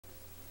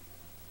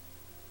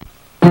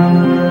Once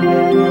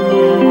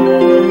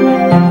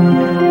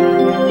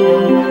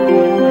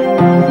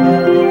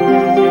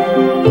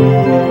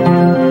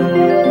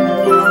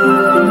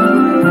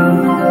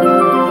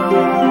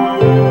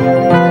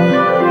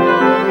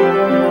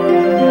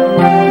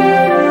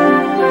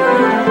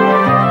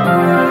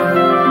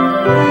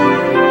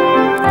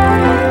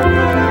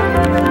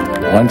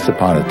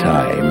upon a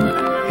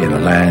time, in a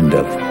land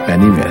of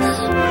many myths,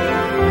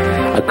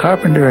 a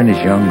carpenter and his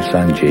young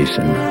son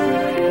Jason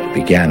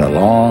began a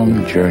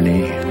long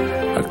journey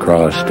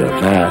across a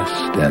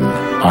vast and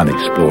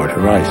unexplored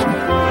horizon.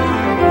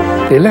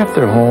 They left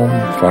their home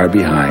far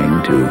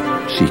behind to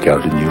seek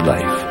out a new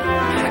life,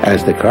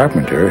 as the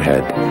carpenter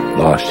had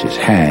lost his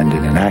hand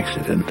in an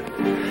accident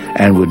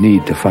and would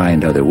need to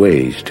find other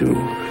ways to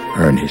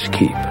earn his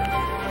keep.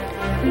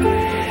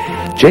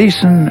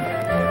 Jason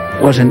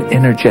was an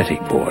energetic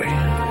boy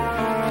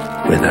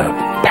with a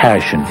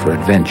passion for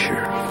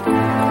adventure.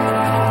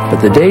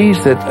 But the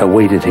days that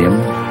awaited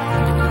him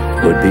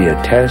would be a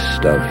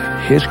test of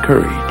his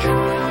courage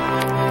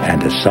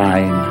and a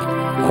sign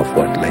of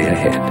what lay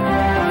ahead.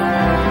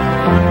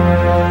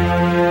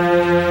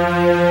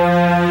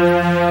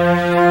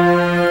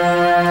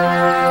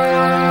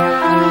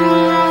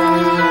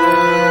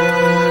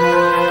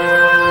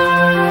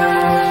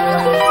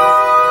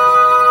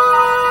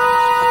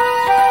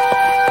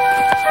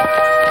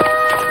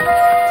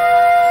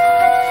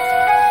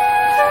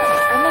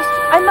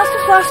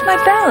 My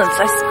balance.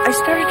 I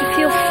started to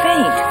feel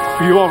faint.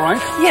 Are you all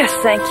right? Yes,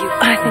 thank you.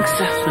 I think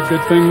so. It's a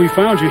good thing we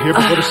found you here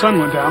before the sun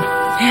went down.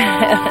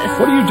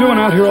 What are you doing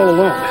out here all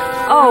alone?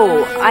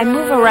 Oh, I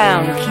move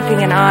around,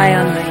 keeping an eye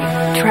on the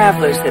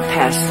travelers that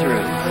pass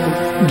through.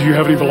 Do you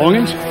have any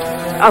belongings?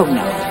 Oh,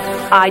 no.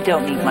 I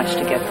don't need much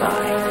to get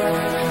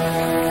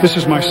by. This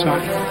is my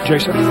son,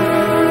 Jason.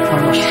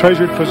 My most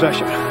treasured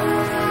possession.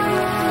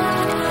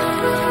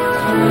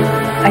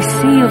 I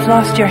see you've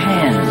lost your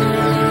hand.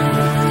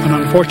 An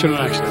unfortunate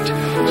accident.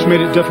 It's made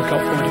it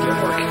difficult for me to get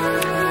work.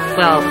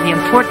 Well, the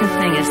important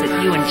thing is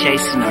that you and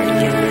Jason are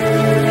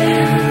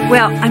together.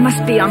 Well, I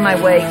must be on my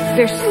way.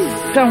 There's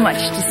so much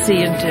to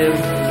see and do.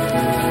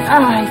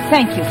 I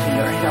thank you for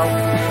your help.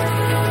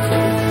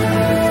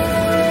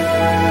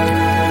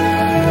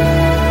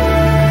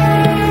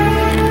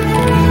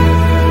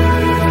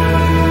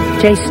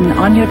 Jason,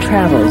 on your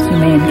travels, you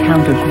may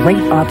encounter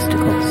great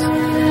obstacles.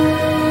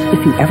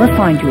 If you ever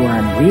find you are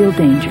in real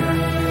danger,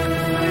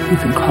 you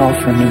can call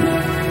for me,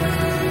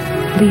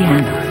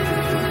 Leanna.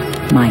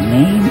 My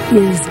name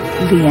is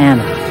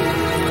Leanna.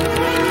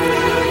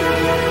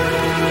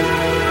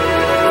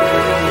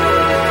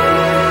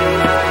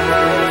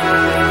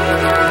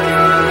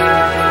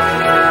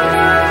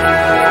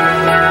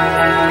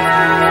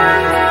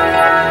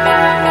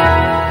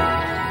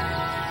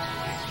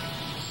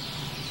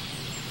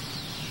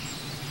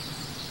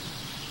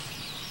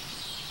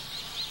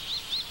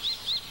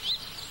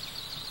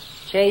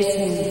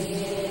 Jason.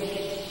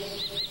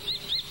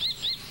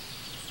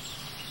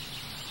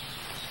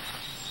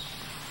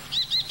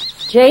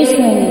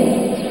 Jason.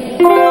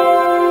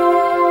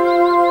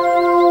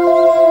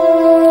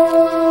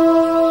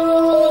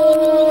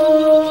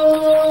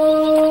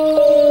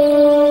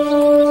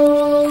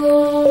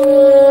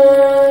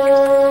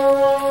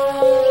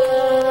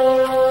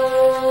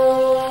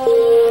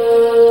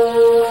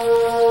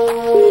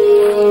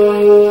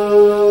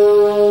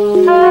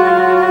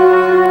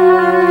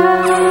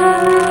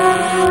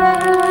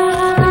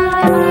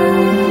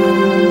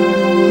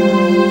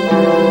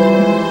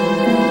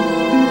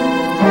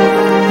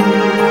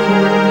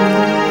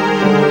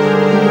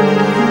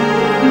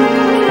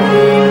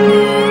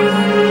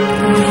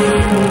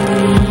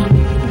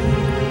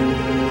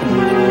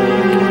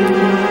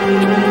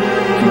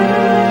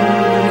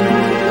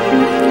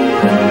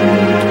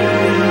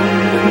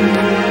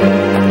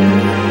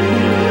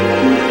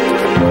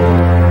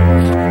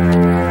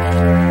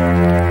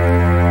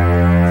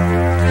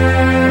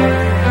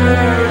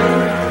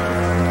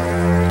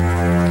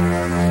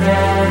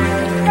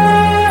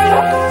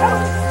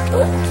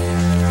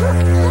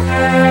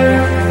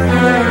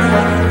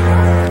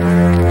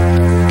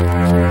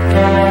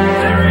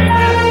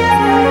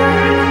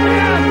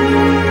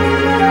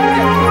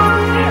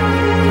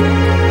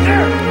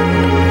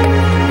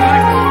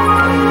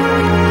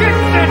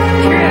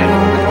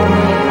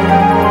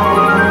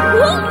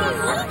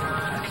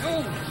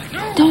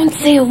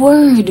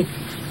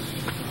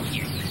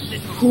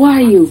 Who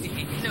are you?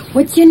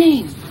 What's your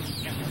name?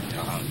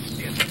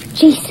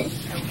 Jason.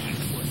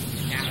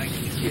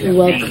 You're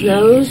well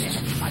clothed?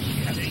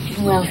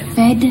 Well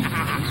fed?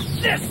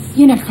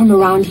 You're not from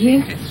around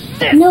here?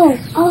 No,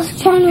 I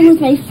was traveling with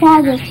my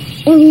father,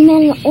 and we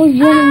met an old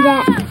woman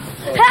that...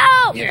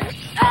 Help!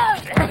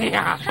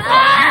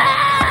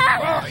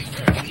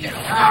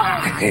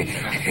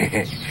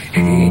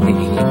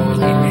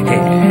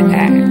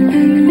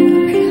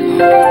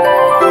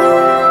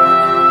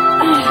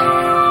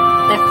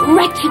 That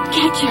wretched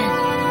catcher.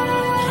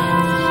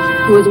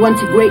 He was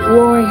once a great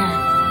warrior,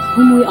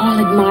 whom we all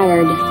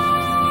admired.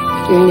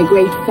 During the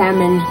great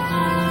famine,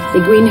 the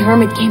Green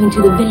Hermit came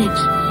into the village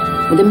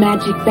with a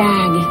magic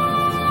bag.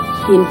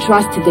 He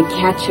entrusted the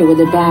catcher with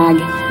the bag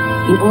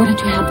in order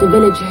to help the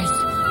villagers,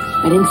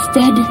 but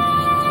instead,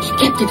 he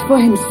kept it for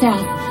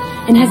himself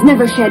and has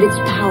never shared its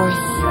powers.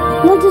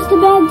 What does the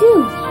bag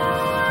do?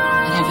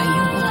 Whatever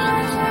you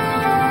want,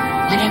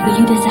 whatever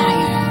you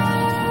desire,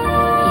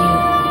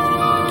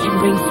 you can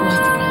bring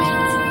forth from it.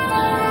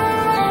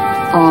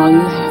 All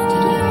you have to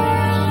do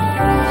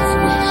is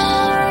wish.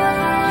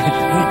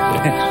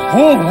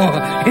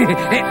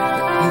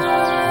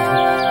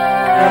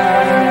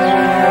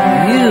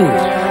 You,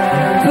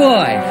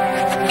 boy,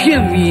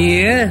 come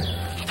here.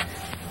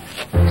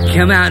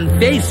 Come out and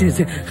face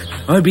us,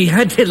 or be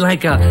hunted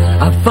like a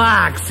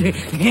fox.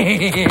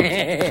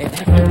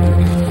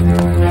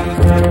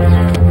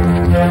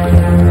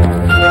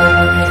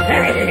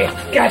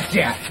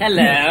 Gotcha.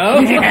 Hello.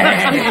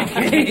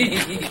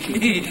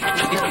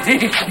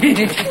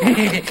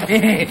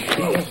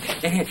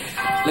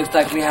 Looks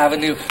like we have a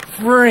new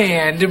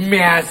friend,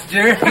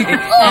 Master.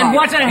 And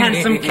what a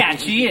handsome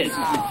cat she is.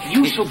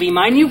 You shall be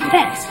my new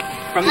pet.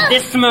 From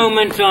this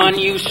moment on,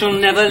 you shall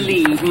never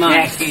leave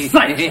my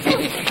sight.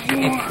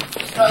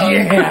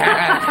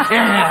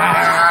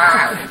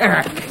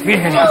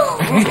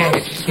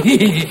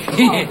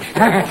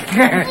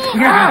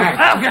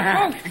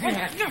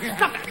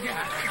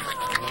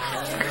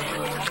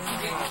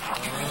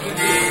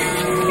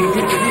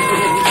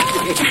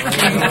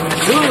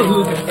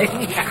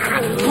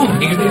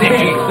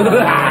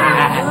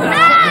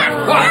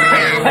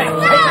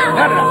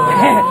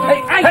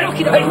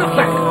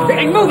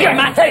 Hey, move it,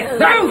 Matt! Hey,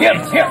 move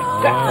it!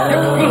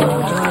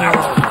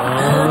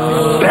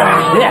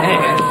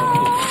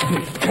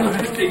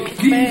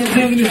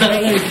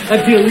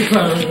 Until we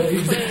close.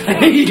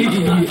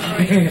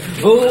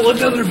 Oh,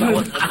 another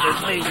one.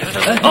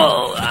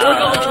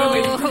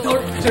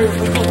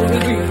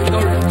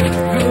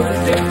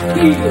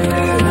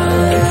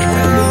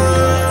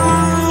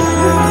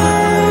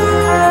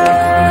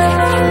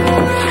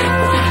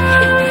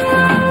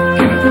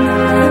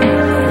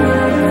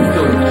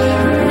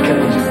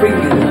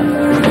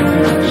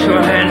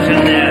 Sure hands in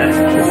there.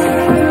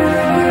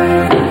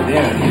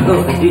 There you go.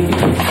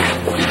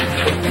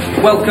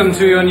 Welcome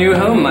to your new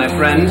home, my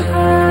friend.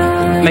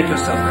 Make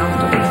yourself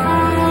comfortable.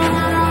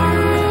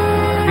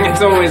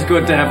 It's always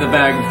good to have the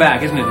bag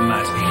back, isn't it,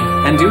 Mutt?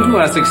 And due to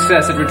our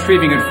success at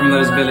retrieving it from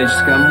those village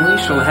scum, we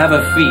shall have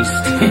a feast.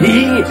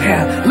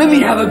 Yeah, let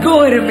me have a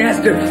go at it,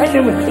 Master.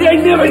 I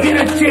never get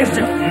a chance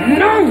to...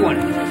 No one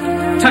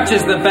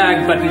touches the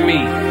bag but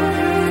me.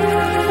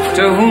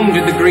 To whom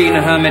did the green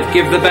hermit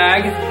give the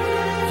bag?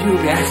 You,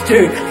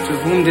 Master. To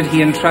whom did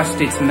he entrust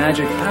its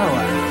magic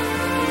power?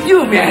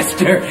 You,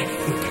 Master.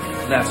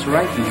 That's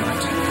right,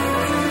 Mutt.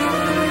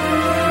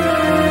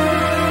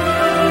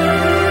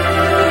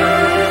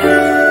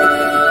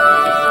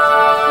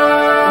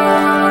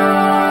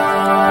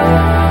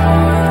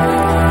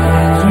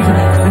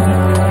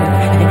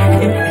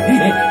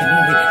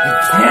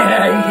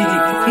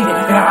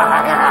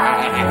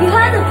 You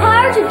have the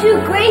power to do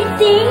great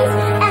things,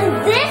 and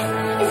this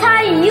is how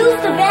you use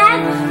the bag?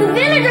 The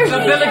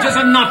villagers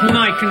are not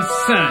my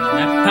concern.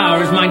 That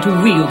power is mine to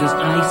wield as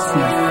I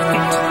see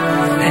fit.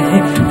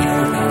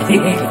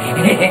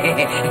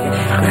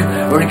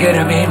 We're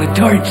gonna man with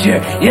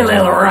torture, you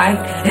little runt.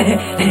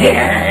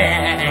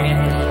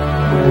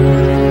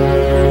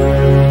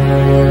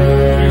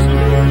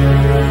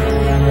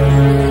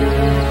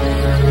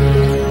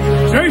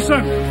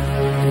 Jason!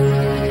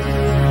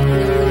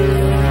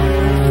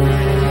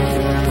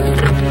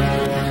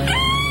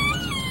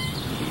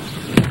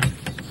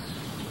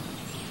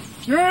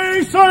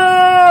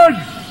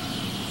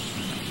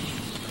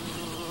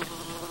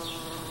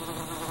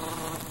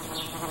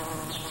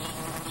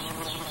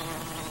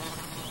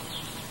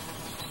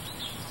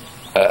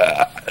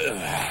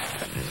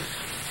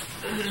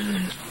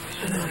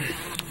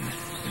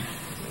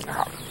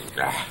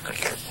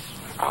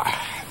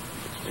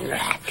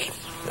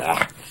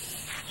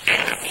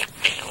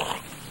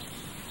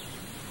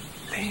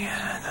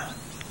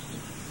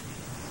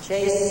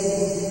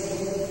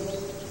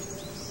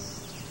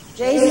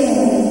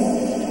 Jason!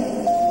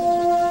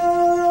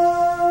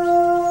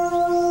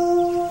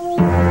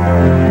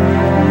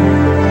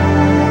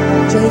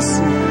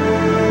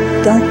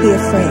 Don't be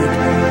afraid.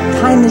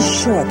 Time is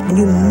short and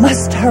you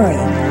must hurry.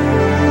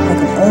 I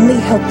can only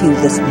help you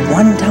this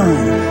one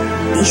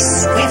time. Be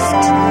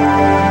swift.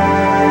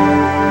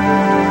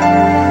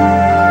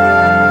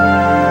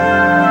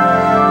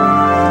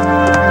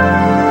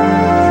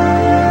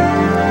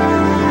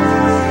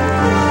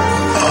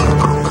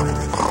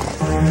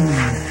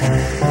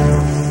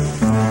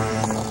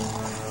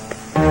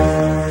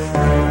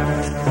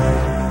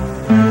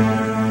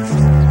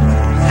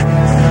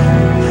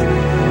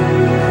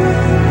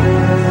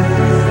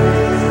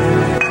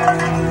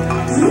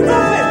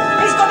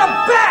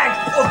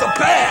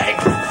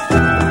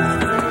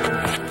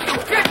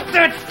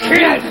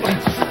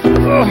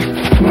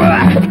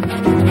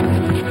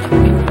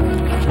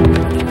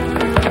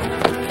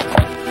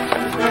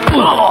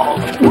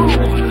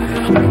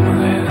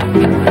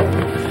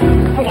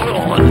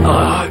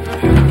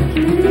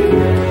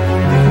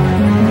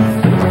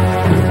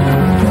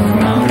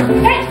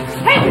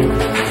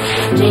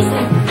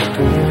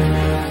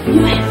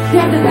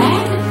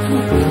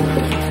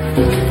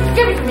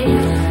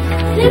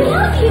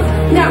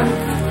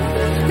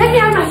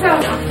 Get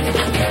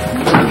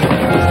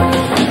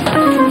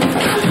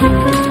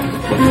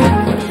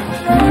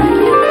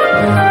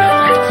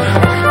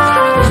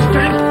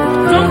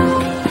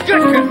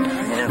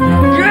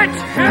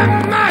him,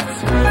 Mutt!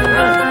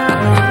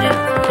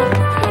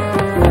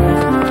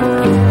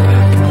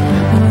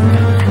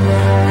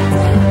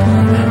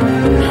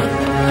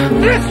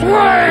 This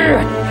way!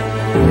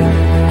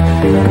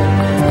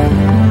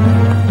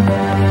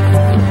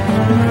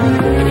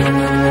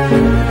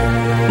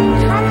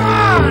 Come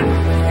on!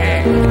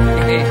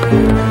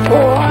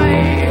 Boy!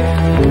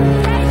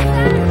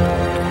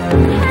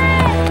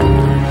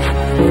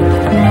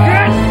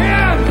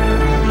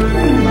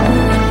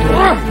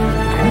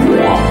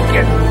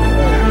 Get him!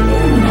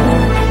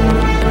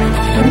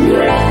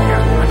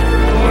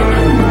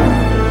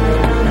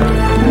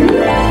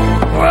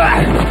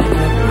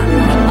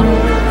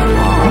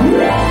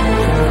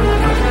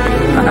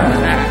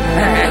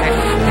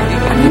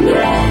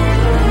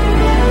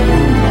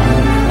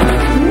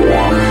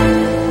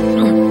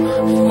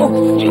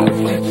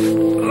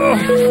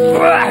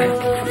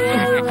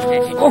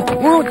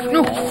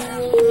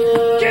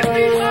 Give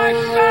me my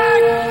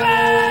bag!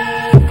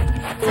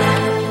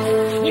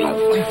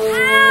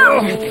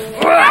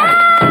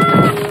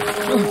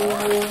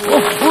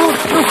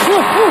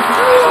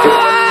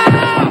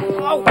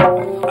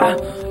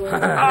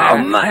 Oh,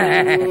 Mutt! Mutt!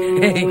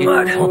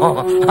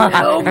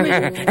 Help me!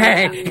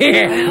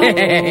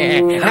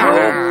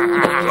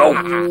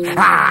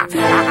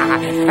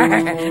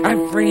 I'm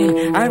free!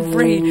 I'm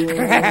free!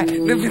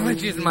 The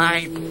village is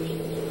mine!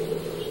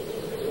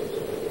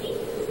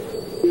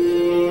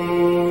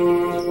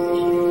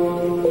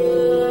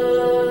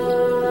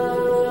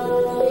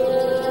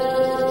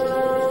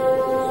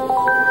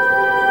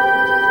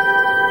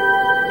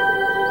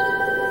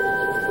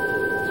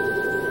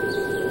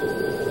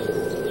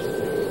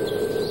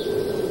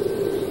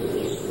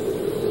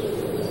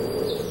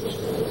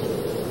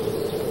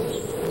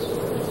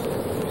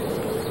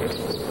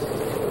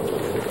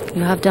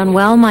 You have done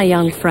well, my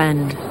young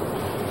friend.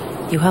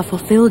 You have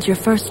fulfilled your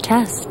first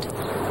test.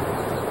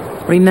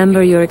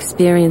 Remember your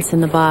experience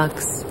in the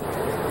box,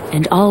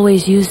 and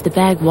always use the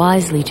bag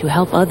wisely to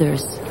help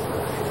others.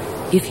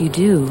 If you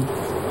do,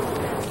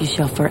 you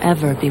shall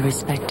forever be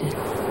respected.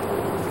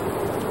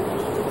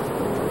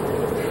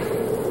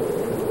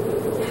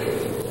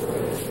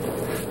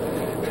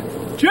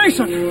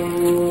 Jason!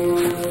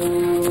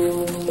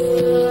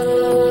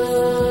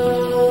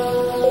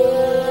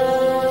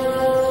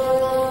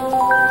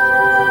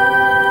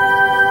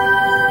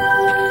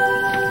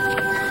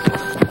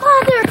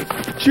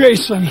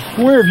 Jason,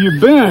 where have you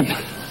been?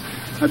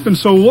 I've been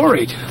so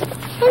worried.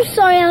 I'm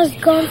sorry I was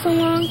gone so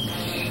long.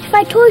 If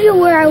I told you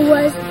where I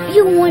was,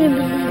 you wouldn't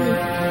believe me.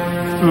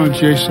 Oh,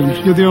 Jason,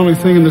 you're the only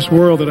thing in this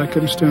world that I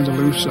couldn't stand to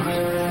lose, son.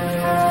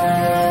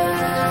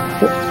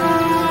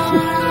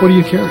 What do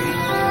you carry?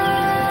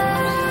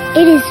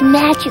 It is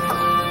magical.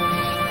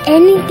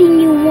 Anything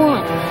you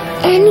want,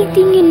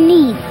 anything you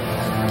need,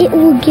 it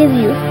will give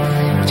you.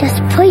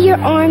 Just put your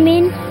arm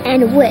in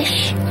and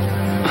wish.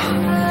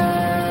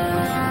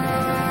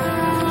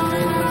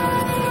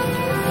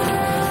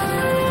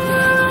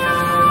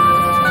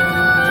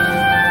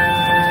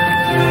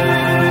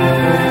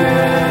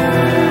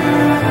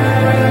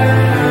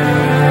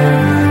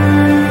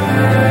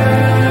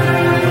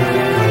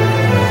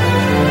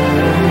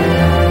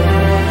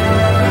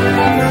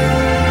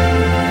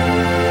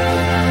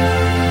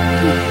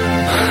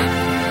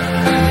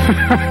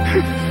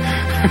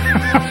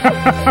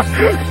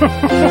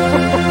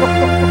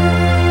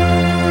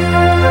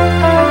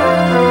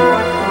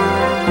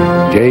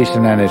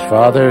 Jason and his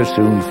father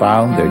soon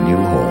found their new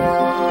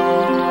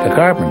home. The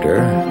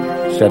carpenter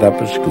set up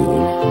a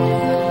school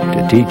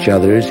to teach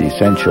others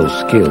essential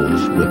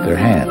skills with their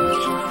hands.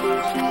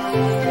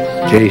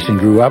 Jason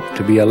grew up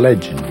to be a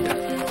legend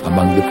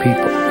among the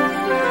people.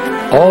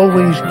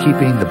 Always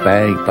keeping the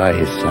bag by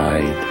his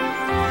side,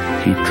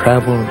 he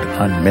traveled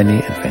on many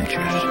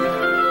adventures.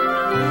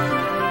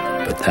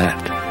 But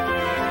that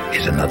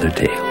is another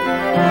tale.